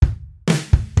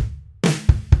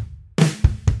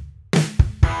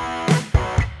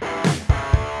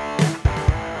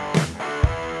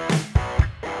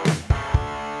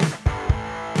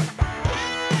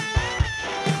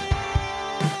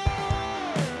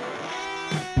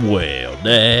Well,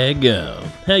 daggum.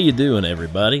 How you doing,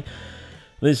 everybody?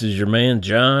 This is your man,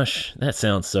 Josh. That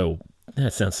sounds so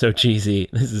cheesy.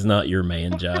 This is not your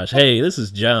man, Josh. Hey, this is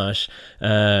Josh.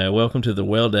 Welcome to the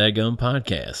Well Daggum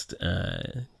podcast.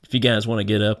 If you guys want to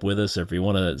get up with us, or if you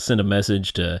want to send a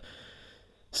message to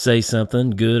say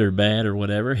something good or bad or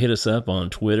whatever, hit us up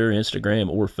on Twitter, Instagram,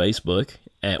 or Facebook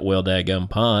at Well Daggum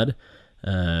Pod.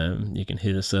 You can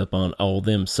hit us up on all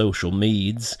them social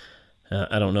meds.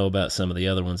 I don't know about some of the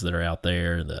other ones that are out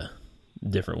there, the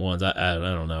different ones. I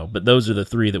don't know. But those are the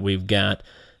three that we've got.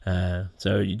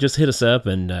 So you just hit us up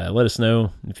and let us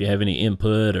know if you have any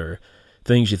input or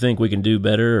things you think we can do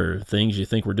better or things you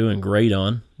think we're doing great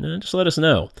on. Just let us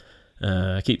know.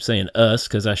 I keep saying us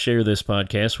because I share this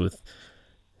podcast with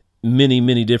many,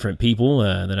 many different people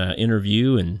that I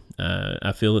interview, and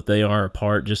I feel that they are a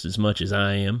part just as much as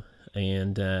I am.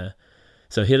 And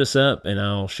so hit us up, and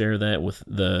I'll share that with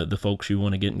the folks you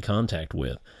want to get in contact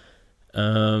with.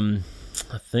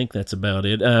 I think that's about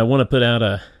it. I want to put out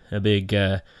a big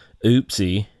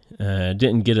oopsie.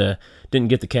 Didn't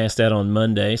get the cast out on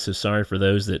Monday, so sorry for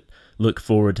those that look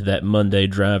forward to that Monday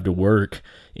drive to work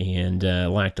and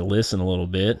like to listen a little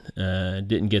bit.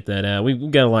 Didn't get that out. We've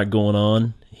got a lot going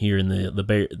on here in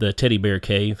the Teddy Bear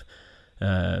Cave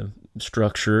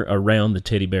structure around the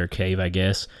Teddy Bear Cave, I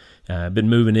guess. Been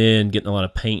moving in, getting a lot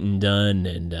of painting done,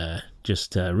 and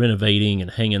just renovating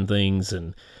and hanging things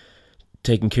and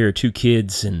taking care of two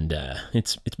kids, and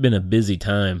it's been a busy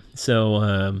time.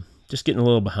 So just getting a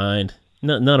little behind.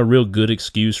 Not a real good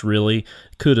excuse, really.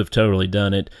 Could have totally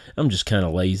done it. I'm just kind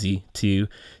of lazy too.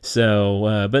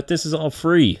 So, but this is all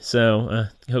free, so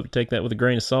I hope you take that with a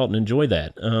grain of salt and enjoy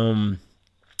that.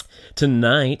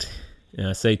 Tonight.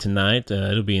 I say tonight,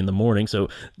 it'll be in the morning, so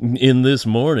in this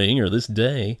morning, or this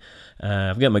day,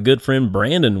 I've got my good friend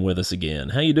Brandon with us again.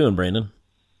 How you doing, Brandon?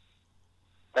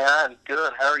 I'm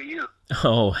good. How are you?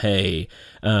 Oh, hey,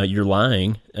 you're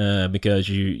lying, because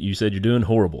you said you're doing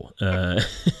horrible.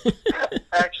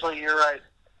 Actually, you're right.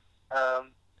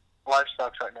 Life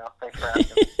sucks right now. Thanks for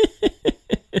asking.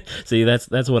 See,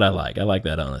 that's what I like. I like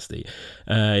that honesty.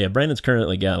 Yeah, Brandon's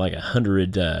currently got like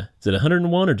 100, is it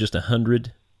 101 or just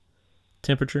 100?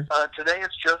 Temperature? Today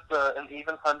it's just an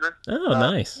even 100. Oh,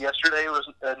 nice. Yesterday was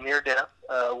near death,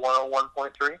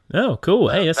 101.3. Oh, cool.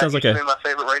 Hey, that sounds like my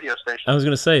favorite radio station. I was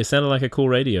going to say, it sounded like a cool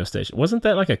radio station. Wasn't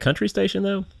that like a country station,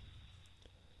 though?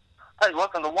 Hey,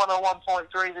 welcome to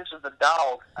 101.3. This is the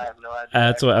dog. I have no idea.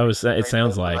 That's what I was saying. It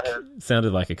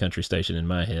sounded like a country station in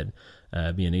my head,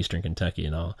 being Eastern Kentucky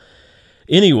and all.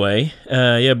 Anyway,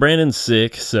 yeah, Brandon's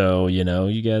sick, so,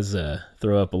 you guys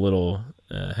throw up a little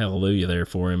hallelujah there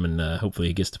for him, and hopefully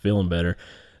he gets to feeling better.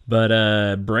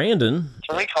 But Brandon,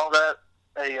 can we call that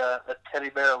a teddy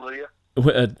bear hallelujah?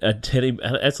 A teddy?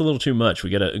 That's a little too much. We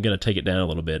gotta take it down a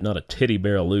little bit. Not a teddy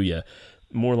bear hallelujah,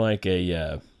 more like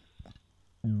a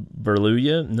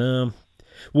berluya. No,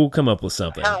 we'll come up with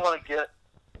something. I kind of want to get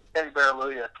teddy bear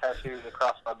hallelujah tattooed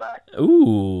across my back.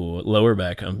 Ooh, lower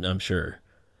back. I'm sure.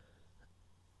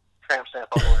 Tramp stamp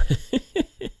all the way.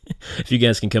 If you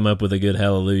guys can come up with a good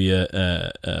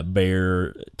hallelujah,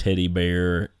 bear, teddy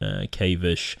bear,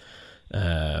 cave-ish,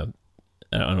 I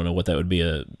don't know what that would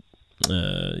be,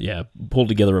 pulled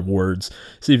together of words.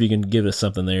 See if you can give us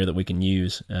something there that we can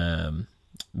use.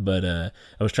 But I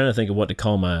was trying to think of what to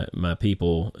call my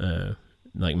people,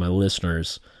 like my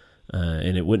listeners,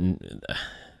 and it wouldn't.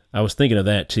 I was thinking of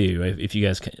that too. If you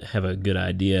guys have a good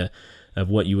idea of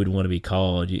what you would want to be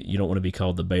called, you don't want to be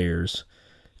called the Bears,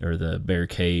 or the Bear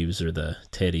Caves, or the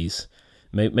Teddies.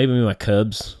 Maybe my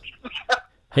Cubs.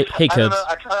 Hey, Cubs. I don't know.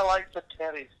 I kind of like the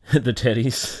Teddies. The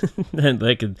Teddies.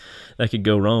 that could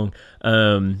go wrong.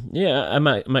 Yeah, I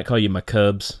might call you my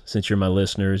Cubs, since you're my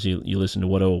listeners. You listen to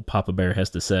what old Papa Bear has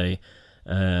to say.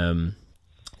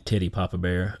 Teddy Papa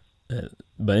Bear.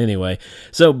 But anyway,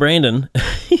 so Brandon,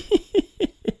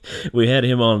 we had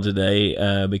him on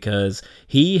today because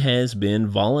he has been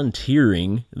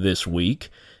volunteering this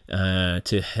week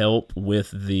to help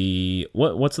with the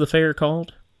what's the fair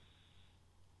called?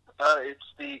 It's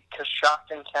the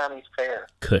Coshocton County Fair.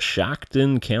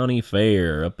 Coshocton County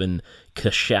Fair up in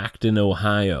Coshocton,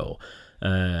 Ohio.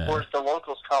 Or as the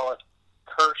locals call it,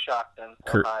 Kershocton,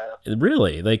 Ohio.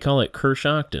 Really? They call it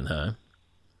Kershocton, huh?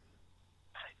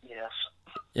 Yes.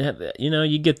 Yeah,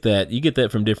 you get that. You get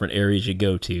that from different areas you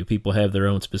go to. People have their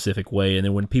own specific way, and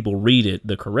then when people read it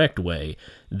the correct way,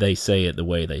 they say it the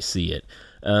way they see it.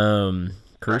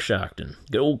 Kershocton.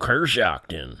 Good old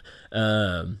Kershocton.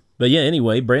 But yeah,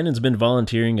 anyway, Brandon's been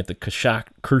volunteering at the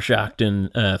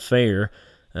Kershocton Fair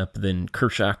up in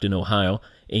Kershocton, Ohio,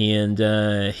 and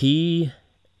he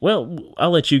Well,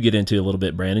 I'll let you get into it a little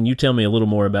bit, Brandon. You tell me a little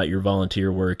more about your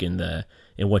volunteer work and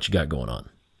what you got going on.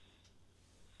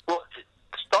 Well, it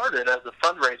started as a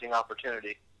fundraising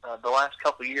opportunity. The last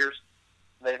couple of years,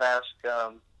 they've asked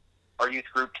our youth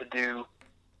group to do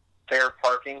fair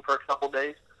parking for a couple of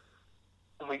days.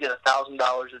 And we get $1,000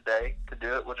 a day to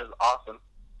do it, which is awesome.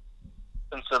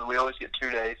 And so we always get 2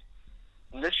 days.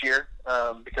 And this year,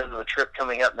 because of the trip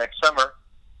coming up next summer,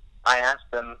 I asked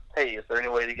them, hey, is there any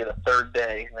way to get a third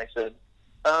day? And they said,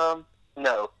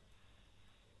 no.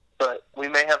 But we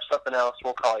may have something else.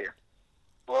 We'll call you.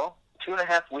 Well,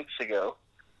 2.5 weeks ago,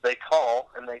 they call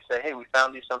and they say, hey, we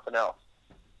found you something else.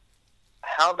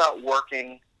 How about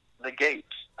working the gates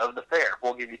of the fair?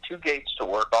 We'll give you 2 gates to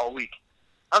work all week.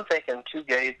 I'm thinking 2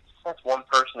 gates, that's 1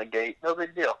 person a gate. No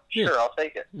big deal. Sure, I'll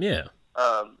take it. Yeah.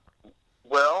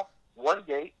 Well, 1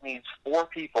 gate needs 4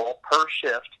 people per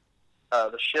shift.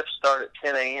 The shifts start at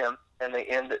 10 a.m. and they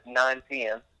end at 9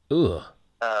 p.m. Ugh.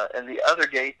 And the other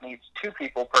gate needs 2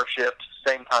 people per shift,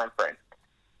 same time frame.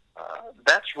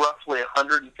 That's roughly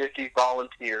 150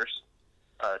 volunteers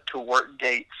to work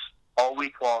gates all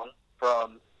week long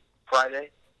from Friday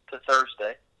to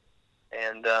Thursday.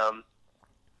 And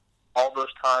all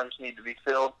those times need to be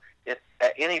filled. If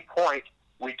at any point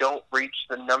we don't reach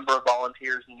the number of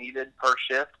volunteers needed per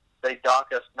shift, they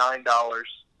dock us $9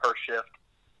 per shift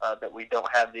that we don't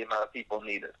have the amount of people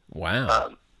needed.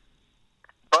 Wow.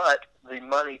 But the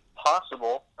money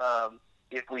possible,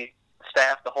 if we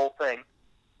staff the whole thing,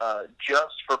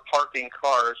 just for parking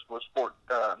cars was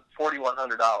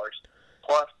 $4,100,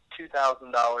 plus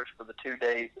 $2,000 for the 2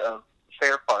 days of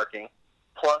fair parking,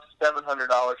 plus $700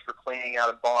 for cleaning out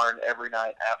a barn every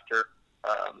night after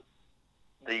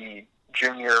the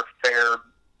junior fair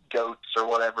goats or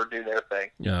whatever do their thing.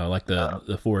 Yeah, like the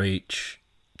 4-H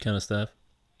kind of stuff?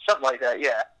 Something like that,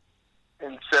 yeah.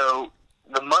 And so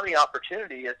the money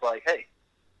opportunity is like, hey,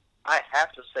 I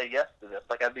have to say yes to this.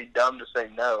 Like, I'd be dumb to say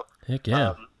no. Heck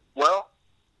yeah. Well,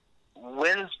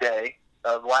 Wednesday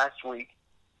of last week,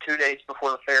 2 days before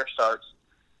the fair starts,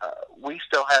 we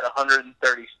still had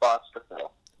 130 spots to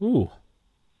fill. Ooh.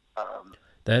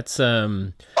 That's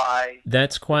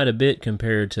quite a bit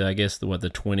compared to, I guess, the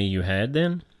 20 you had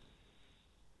then?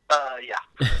 Yeah.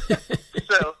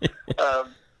 So,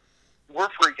 we're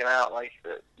freaking out. Like,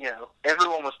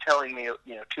 everyone was telling me,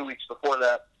 2 weeks before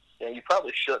that, you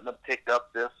probably shouldn't have picked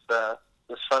up this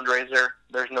fundraiser.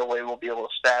 There's no way we'll be able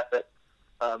to staff it.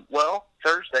 Well,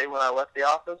 Thursday when I left the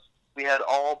office, we had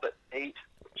all but 8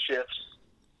 shifts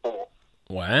full.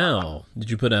 Wow. Did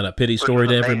you put out a pity story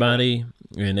to everybody?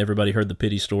 And everybody heard the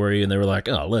pity story, and they were like,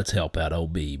 oh, let's help out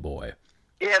old B boy.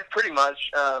 Yeah, pretty much.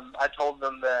 I told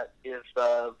them that if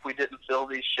we didn't fill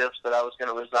these shifts, that I was going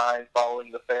to resign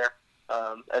following the fair,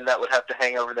 and that would have to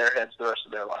hang over their heads the rest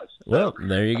of their lives. Well,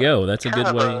 there you go. That's a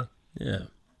good way. Yeah.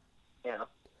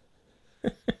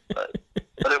 But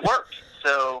it worked,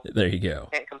 so there you go.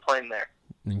 Can't complain there.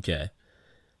 Okay.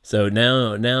 So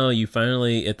now you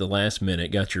finally, at the last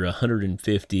minute, got your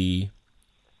 150...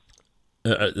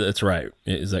 that's right.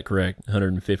 Is that correct?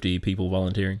 150 people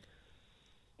volunteering?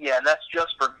 Yeah, and that's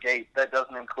just for gate. That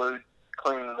doesn't include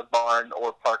cleaning the barn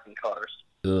or parking cars.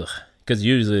 Ugh. Because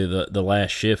usually the last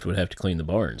shift would have to clean the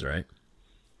barns, right?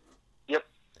 Yep.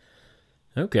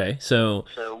 Okay, so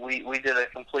we did a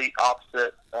complete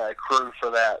opposite crew for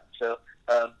that. So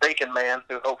Bacon Man,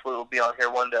 who hopefully will be on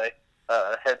here one day,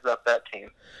 heads up that team.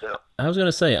 So I was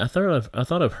gonna say I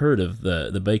thought I've heard of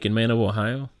the Bacon Man of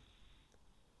Ohio.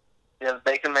 Yeah, the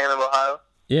Bacon Man of Ohio.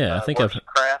 Yeah, I think I've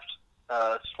craft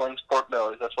slings pork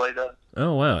bellies. That's what he does.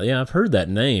 Oh wow, yeah, I've heard that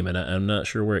name, and I'm not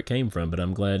sure where it came from, but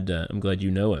I'm glad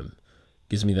you know him.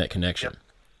 Gives me that connection.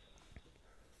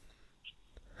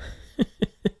 Yep.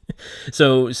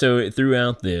 So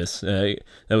throughout this, that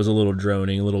was a little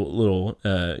droning, a little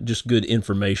just good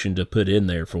information to put in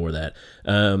there for that.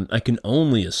 I can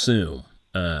only assume,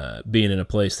 being in a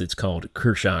place that's called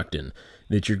Kershocton,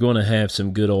 that you're going to have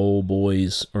some good old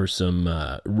boys or some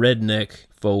redneck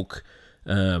folk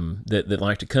that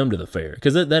like to come to the fair,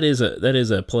 because that is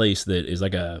a place that is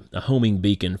like a homing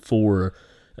beacon for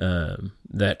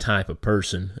that type of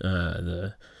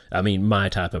person. My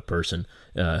type of person,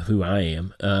 who I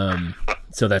am.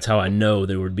 So that's how I know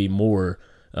there would be more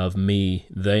of me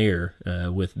there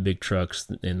with big trucks,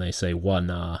 and they say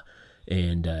 "Wana"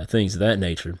 and things of that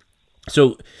nature.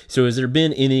 So has there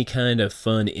been any kind of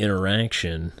fun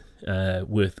interaction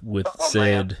with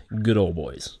said good old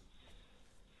boys?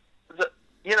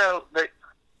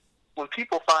 When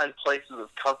people find places of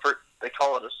comfort, they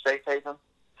call it a safe haven.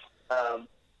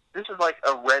 This is like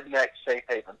a redneck safe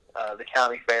haven. The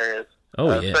county fair is,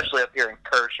 yeah, especially up here in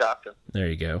Kershocton. There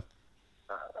you go.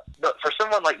 But for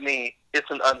someone like me, it's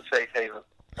an unsafe haven.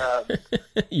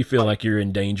 You feel like you're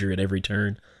in danger at every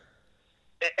turn.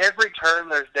 Every turn,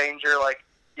 there's danger. Like,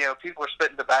 people are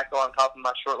spitting tobacco on top of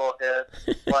my short little head.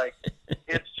 Like,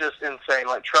 it's just insane.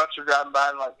 Like, trucks are driving by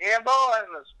and like, yeah, boy, and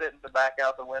they're spitting tobacco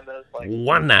out the windows. Like,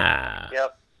 Wanna.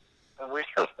 Yep. And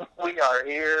we are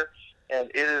here,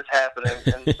 and it is happening.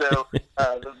 And so,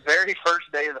 the very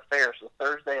first day of the fair, so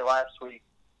Thursday last week,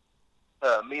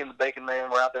 me and the Bacon Man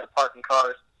were out there parking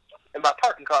cars. And by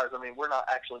parking cars, I mean, we're not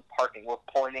actually parking. We're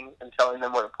pointing and telling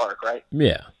them where to park, right?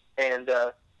 Yeah. And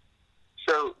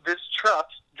so this truck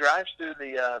drives through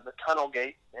the tunnel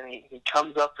gate, and he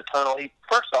comes up the tunnel.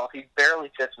 First off, he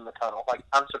barely fits in the tunnel. Like,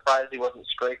 I'm surprised he wasn't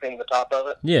scraping the top of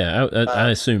it. Yeah, I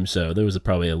assume so. There was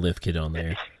probably a lift kit on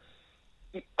there.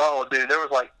 Oh, dude, there was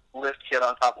like lift kit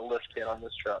on top of lift kit on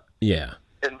this truck. Yeah.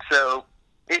 And so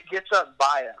it gets up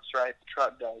by us, right? The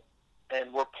truck does.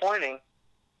 And we're pointing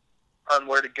on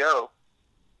where to go.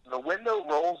 The window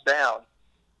rolls down,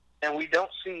 and we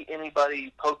don't see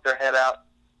anybody poke their head out.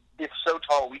 It's so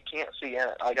tall, we can't see in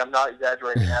it. Like, I'm not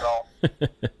exaggerating at all.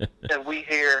 And we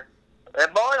hear, "Hey,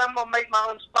 boy, I'm going to make my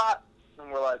own spot."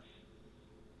 And we're like,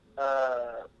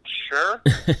 sure?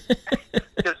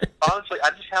 Because, honestly, I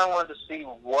just kind of wanted to see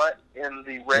what in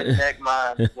the redneck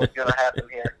mind was going to happen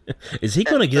here. Is he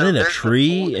going to get in a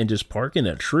tree and just park in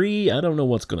a tree? I don't know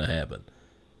what's going to happen.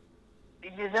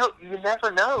 You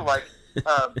never know. Like,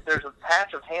 there's a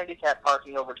patch of handicapped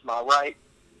parking over to my right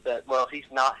that, well, he's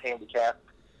not handicapped.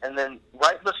 And then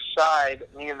right beside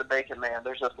me and the Bacon Man,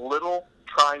 there's this little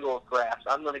triangle of grass.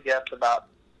 I'm going to guess about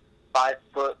 5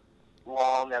 foot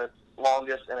long at its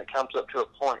longest, and it comes up to a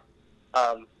point.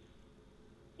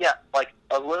 Yeah, like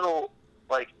a little,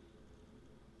 like,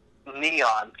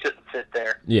 neon couldn't fit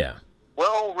there. Yeah.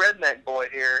 Well, redneck boy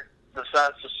here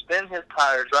decides to spin his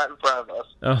tires right in front of us,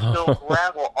 spill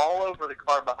gravel all over the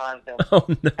car behind him. Oh,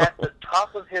 no. At the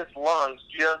top of his lungs,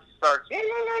 just starts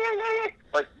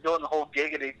like doing the whole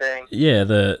giggity thing. Yeah,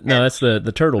 that's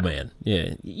the Turtle Man.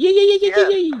 Yeah.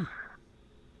 Yeah.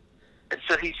 And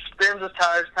so he spins his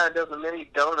tires, kind of does a mini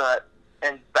donut,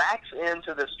 and backs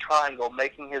into this triangle,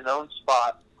 making his own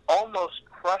spot, almost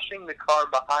crushing the car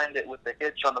behind it with the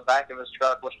hitch on the back of his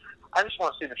truck, which I just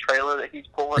want to see the trailer that he's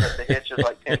pulling if the hitch is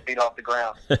like 10 feet off the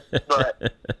ground.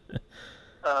 But,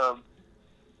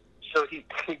 so he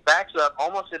backs up,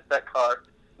 almost hits that car.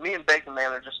 Me and Bacon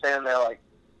Man are just standing there like,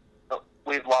 oh,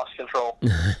 we've lost control.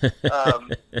 And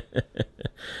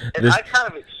I kind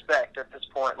of expect at this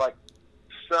point, like,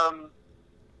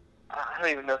 I don't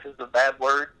even know if this is a bad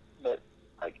word, but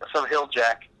like some hill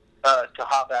jack to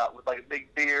hop out with like a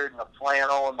big beard and a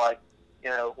flannel and like,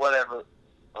 whatever.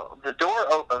 The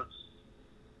door opens,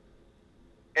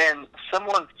 and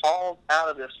someone falls out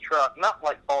of this truck. Not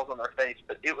like falls on their face,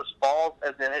 but it was falls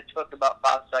as in it took about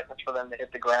 5 seconds for them to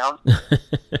hit the ground.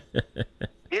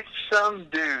 It's some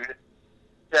dude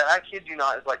that, I kid you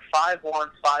not, is like 5'1",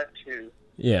 5'2".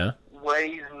 Yeah.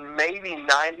 Weighs maybe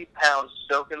 90 pounds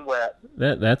soaking wet.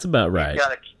 That's about right.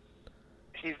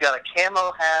 He's got a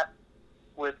camo hat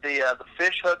with the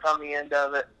fish hook on the end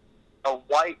of it, a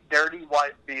dirty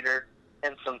white beater,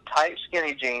 and some tight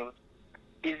skinny jeans.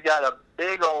 He's got a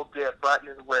big old dip right in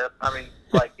his lip. I mean,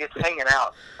 like, it's hanging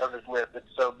out of his lip. It's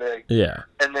so big. Yeah.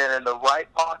 And then in the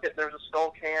right pocket, there's a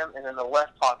skull can, and in the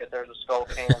left pocket, there's a skull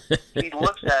can. He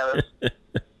looks at us,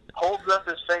 holds up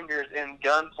his fingers in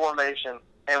gun formation,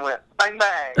 and went, bang,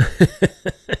 bang,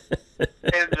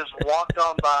 and just walked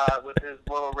on by with his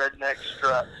little redneck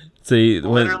strut. See,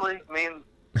 literally, me and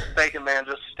Bacon Man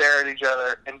just stare at each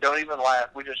other and don't even laugh.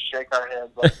 We just shake our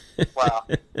heads like, wow,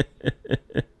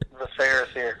 the fair is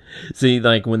here. See,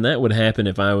 like, when that would happen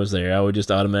if I was there, I would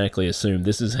just automatically assume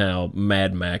this is how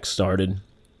Mad Max started.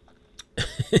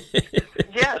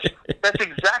 Yes, that's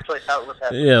exactly how it was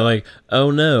happening. Yeah, like, oh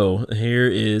no, here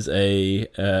is a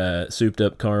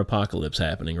souped-up car apocalypse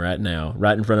happening right now,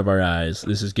 right in front of our eyes.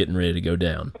 This is getting ready to go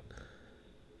down.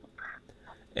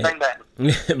 Bang,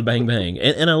 bang. Bang, bang.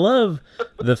 And I love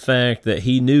the fact that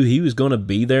he knew he was going to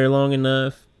be there long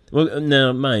enough. Well,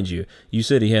 now, mind you, you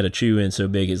said he had a chew in so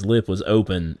big his lip was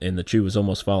open and the chew was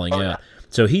almost falling out.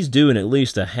 So he's doing at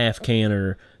least a half can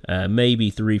or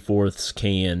maybe 3/4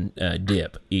 can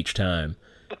dip each time.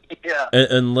 Yeah.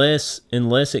 Unless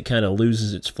it kind of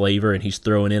loses its flavor and he's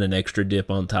throwing in an extra dip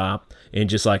on top and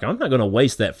just like, I'm not going to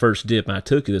waste that first dip I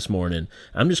took this morning.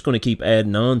 I'm just going to keep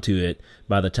adding on to it.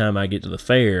 By the time I get to the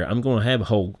fair, I'm going to have a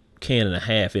whole can and a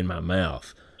half in my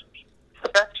mouth.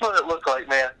 That's what it looked like,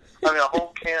 man. I mean, a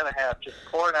whole can and a half just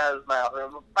pouring out of his mouth.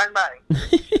 Bang, bang.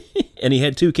 And he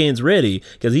had 2 cans ready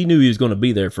because he knew he was going to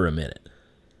be there for a minute.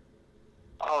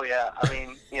 Oh, yeah. I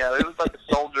mean, it was like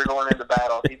a soldier going into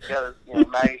battle. out. He's got his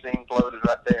magazine loaded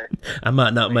right there. I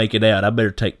might not make it out. I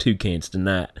better take 2 cans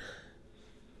tonight.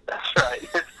 That's right.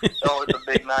 It's always a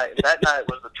big night. That night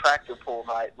was the tractor pull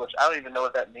night, which I don't even know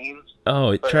what that means.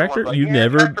 Oh, tractor? Like, You've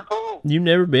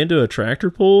never been to a tractor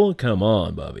pull? Come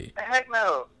on, Bubby. Heck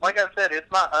no. Like I said, it's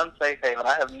my unsafe haven.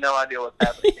 I have no idea what's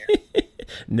happening here.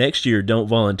 Next year, don't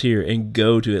volunteer and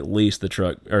go to at least the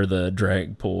truck or the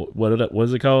drag pull. What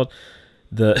is it called?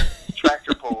 The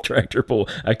tractor pull. Tractor pull.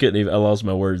 I lost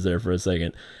my words there for a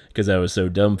second because I was so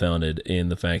dumbfounded in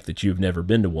the fact that you've never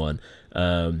been to one.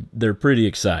 They're pretty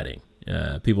exciting.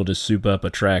 People just soup up a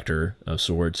tractor of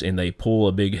sorts and they pull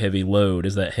a big heavy load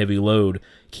as that heavy load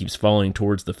keeps falling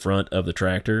towards the front of the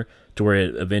tractor to where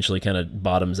it eventually kind of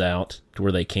bottoms out to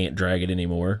where they can't drag it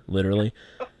anymore, literally.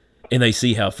 And they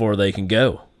see how far they can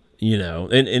go,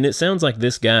 And it sounds like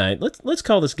this guy, let's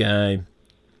call this guy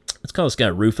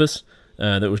Rufus,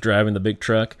 that was driving the big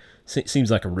truck.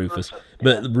 Seems like a Rufus.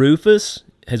 But Rufus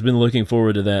has been looking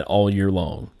forward to that all year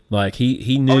long. Like,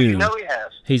 he knew. Oh, he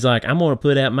has. He's like, I'm going to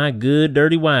put out my good,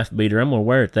 dirty wife beater. I'm going to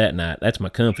wear it that night. That's my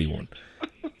comfy one.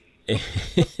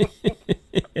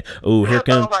 Oh, here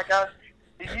comes. Oh, my gosh.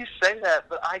 Did you say that?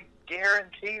 But I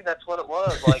guarantee that's what it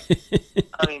was. Like,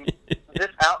 I mean, this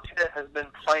outfit has been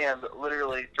planned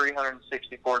literally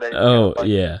 364 days. Oh,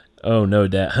 yeah. Oh, no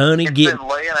doubt. Honey, get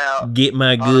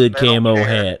my good camo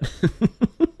hat.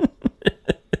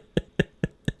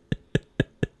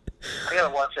 I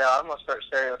gotta watch out. I'm gonna start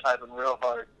stereotyping real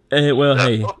hard. Well,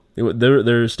 hey,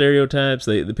 they're stereotypes.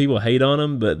 The people hate on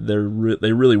them, but they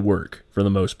really work for the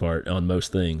most part on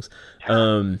most things.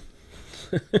 And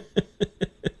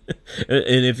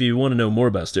if you want to know more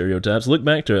about stereotypes, look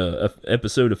back to a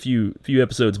few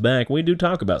episodes back. We do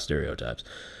talk about stereotypes.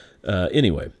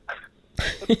 Anyway,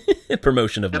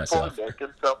 promotion of myself.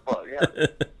 Good self-plug, yeah.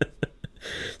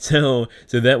 So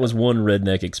that was one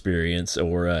redneck experience,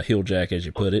 or hilljack, as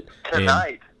you put it.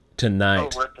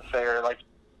 Tonight. Over at the fair, like,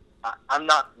 I'm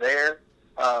not there,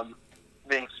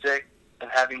 being sick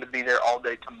and having to be there all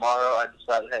day tomorrow. I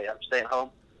decided, hey, I'm staying home.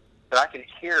 But I can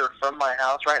hear from my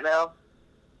house right now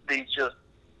these just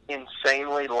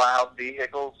insanely loud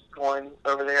vehicles going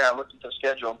over there. I looked at the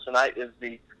schedule, and tonight is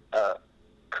the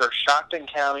Coshocton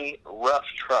County Rough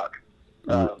Truck.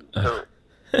 So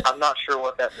I'm not sure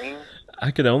what that means. I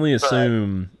could only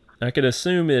assume. I could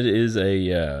assume it is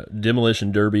a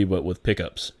demolition derby, but with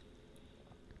pickups.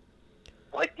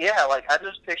 I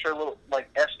just picture little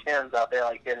S10s out there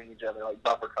hitting each other like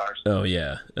bumper cars. Oh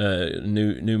yeah,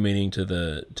 new meaning to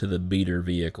the beater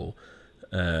vehicle.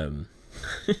 That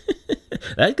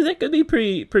could be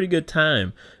pretty good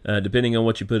time, depending on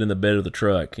what you put in the bed of the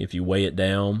truck. If you weigh it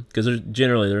down, because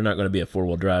they're not going to be a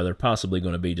 4-wheel drive. They're possibly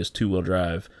going to be just 2-wheel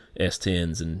drive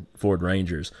S10s and Ford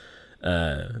Rangers.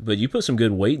 But you put some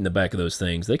good weight in the back of those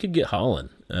things, they could get hauling.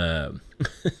 I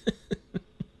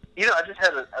just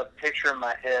had a picture in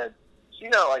my head.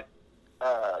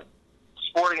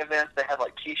 Sporting events, they have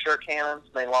T-shirt cannons.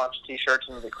 And they launch T-shirts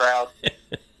into the crowd and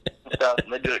stuff,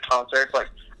 and they do it at concerts. I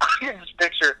can just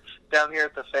picture down here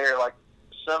at the fair, let's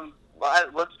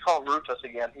call Rufus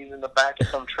again. He's in the back of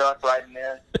some truck riding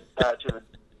in to the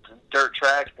dirt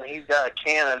track, and he's got a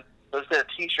cannon. But instead of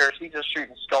T-shirts, he's just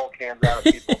shooting skull cans out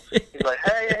of people. He's like,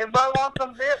 hey, anybody want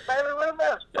some dip? Baby, with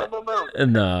this? Boom, boom, boom.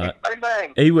 Nah, bang,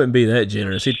 bang. He wouldn't be that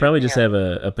generous. He'd probably just have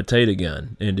a potato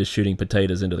gun and just shooting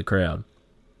potatoes into the crowd.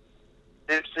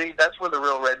 Dude, see, that's where the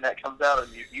real redneck comes out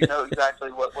of you. You know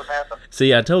exactly what would happen.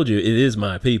 See, I told you, it is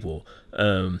my people.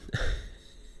 Your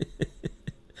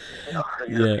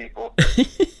people.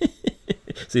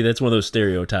 See, that's one of those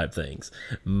stereotype things.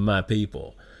 My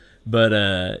people. But,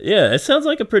 it sounds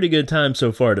like a pretty good time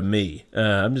so far to me.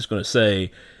 I'm just going to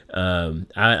say,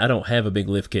 I don't have a big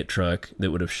lift kit truck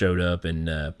that would have showed up and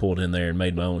pulled in there and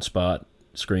made my own spot,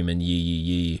 screaming yee,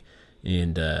 yee, yee,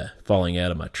 and falling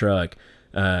out of my truck.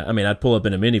 I'd pull up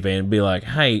in a minivan and be like,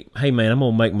 hey, man, I'm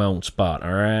going to make my own spot,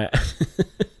 all right?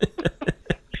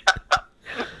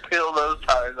 Peel those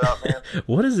tires out, man.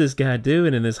 What is this guy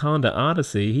doing in this Honda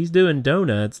Odyssey? He's doing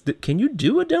donuts. Can you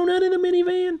do a donut in a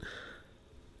minivan?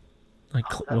 That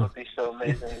would be so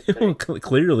amazing.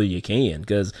 Clearly you can,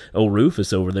 because old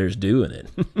Rufus over there is doing it.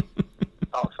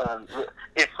 Oh, son.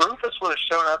 If Rufus would have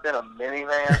shown up in a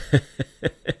minivan,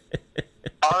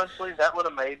 honestly, that would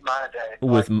have made my day.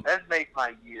 That'd make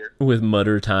my year. With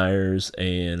mutter tires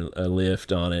and a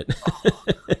lift on it.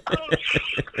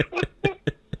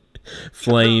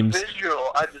 Flames. The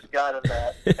visual I just got of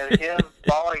that, and him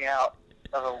falling out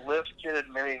of a lift-kitted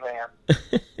minivan.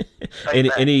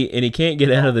 And he can't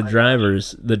get out of the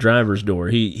driver's door.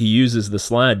 He uses the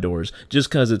slide doors just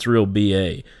because it's real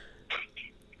BA.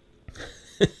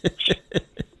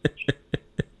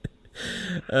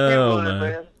 Oh, would,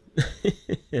 man.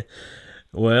 man.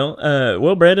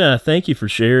 Well, Brandon, I thank you for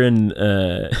sharing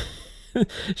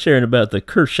sharing about the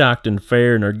Kershackton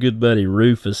Fair and our good buddy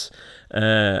Rufus.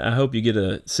 I hope you get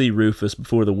to see Rufus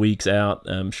before the week's out.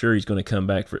 I'm sure he's going to come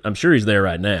back I'm sure he's there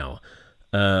right now.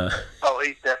 Oh,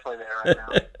 he's definitely there right now.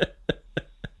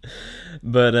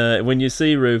 But when you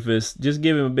see Rufus, just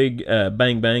give him a big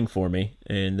bang bang for me,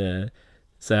 and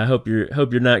say I hope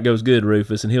your night goes good,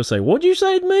 Rufus. And he'll say, "What'd you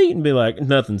say to me?" And be like,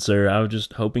 "Nothing, sir. I was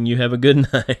just hoping you have a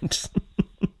good night."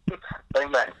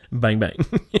 Bang bang. Bang bang.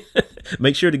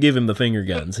 Make sure to give him the finger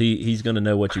guns. He's gonna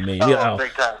know what you mean.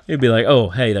 Big time. He'll be like, "Oh,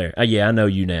 hey there. Yeah, I know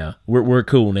you now. We're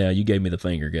cool now. You gave me the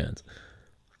finger guns."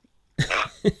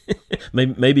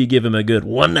 maybe give him a good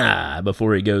one eye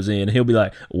before he goes in. He'll be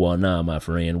like, "One eye, my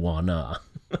friend, one eye."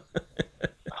 Oh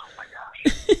my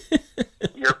gosh.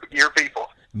 Your people.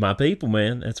 My people,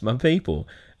 man. That's my people.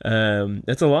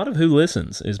 That's a lot of who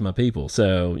listens is my people.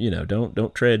 So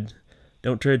don't tread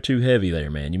too heavy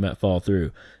there, man. You might fall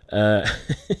through.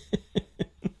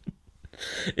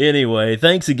 Anyway,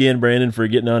 thanks again, Brandon, for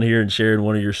getting on here and sharing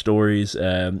one of your stories.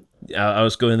 I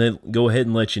was going to go ahead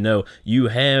and let you know you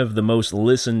have the most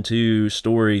listened to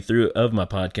story of my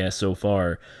podcast so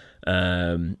far,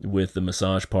 with the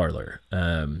massage parlor.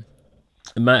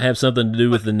 It might have something to do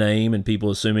with the name and people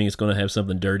assuming it's going to have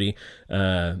something dirty,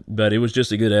 but it was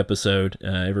just a good episode.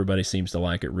 Everybody seems to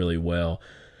like it really well.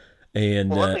 And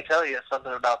let me tell you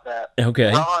something about that.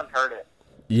 Okay. Ron heard it.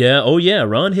 Yeah. Oh, yeah.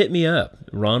 Ron hit me up.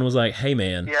 Ron was like, "Hey,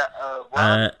 man." Yeah.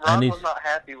 Ron was not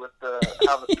happy with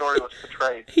how the story was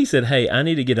portrayed. He said, "Hey, I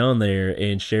need to get on there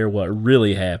and share what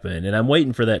really happened." And I'm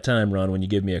waiting for that time, Ron, when you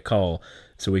give me a call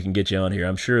so we can get you on here.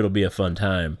 I'm sure it'll be a fun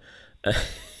time.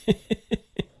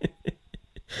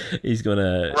 He's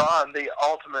gonna. Ron, the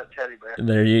ultimate teddy bear.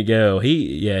 There you go.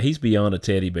 He's beyond a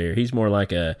teddy bear. He's more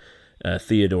like a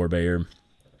Theodore bear.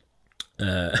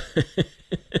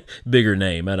 Bigger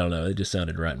name. I don't know. It just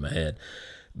sounded right in my head.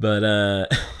 But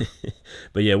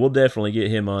but yeah, we'll definitely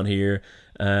get him on here.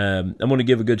 I'm going to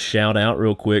give a good shout out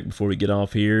real quick before we get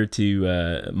off here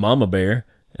to Mama Bear.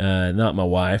 Not my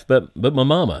wife, but my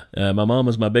mama. My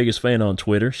mama's my biggest fan on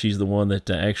Twitter. She's the one that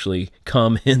actually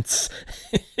comments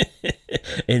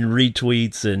and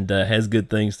retweets and has good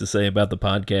things to say about the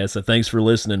podcast. So thanks for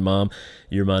listening, Mom.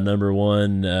 You're my number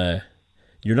one.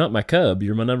 You're not my cub.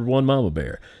 You're my number one mama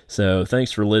bear. So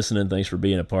thanks for listening. Thanks for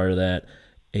being a part of that.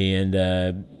 And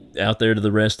out there to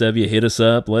the rest of you, hit us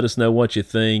up. Let us know what you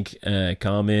think.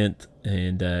 Comment.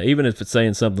 And even if it's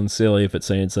saying something silly, if it's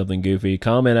saying something goofy,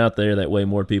 comment out there. That way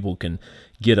more people can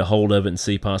get a hold of it and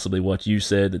see possibly what you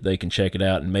said, that they can check it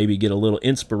out and maybe get a little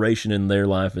inspiration in their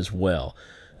life as well.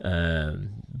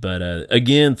 But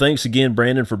again, thanks again,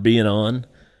 Brandon, for being on.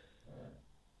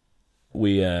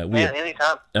 Man,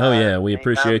 anytime. Oh yeah, we anytime.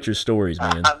 Appreciate your stories,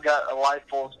 man. I've got a life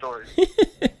full of stories.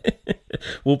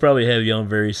 We'll probably have you on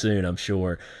very soon, I'm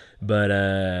sure. But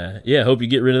yeah, hope you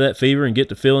get rid of that fever and get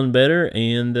to feeling better.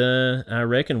 And I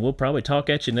reckon we'll probably talk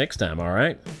at you next time. All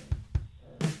right.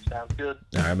 Sounds good.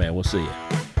 All right, man. We'll see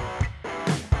you.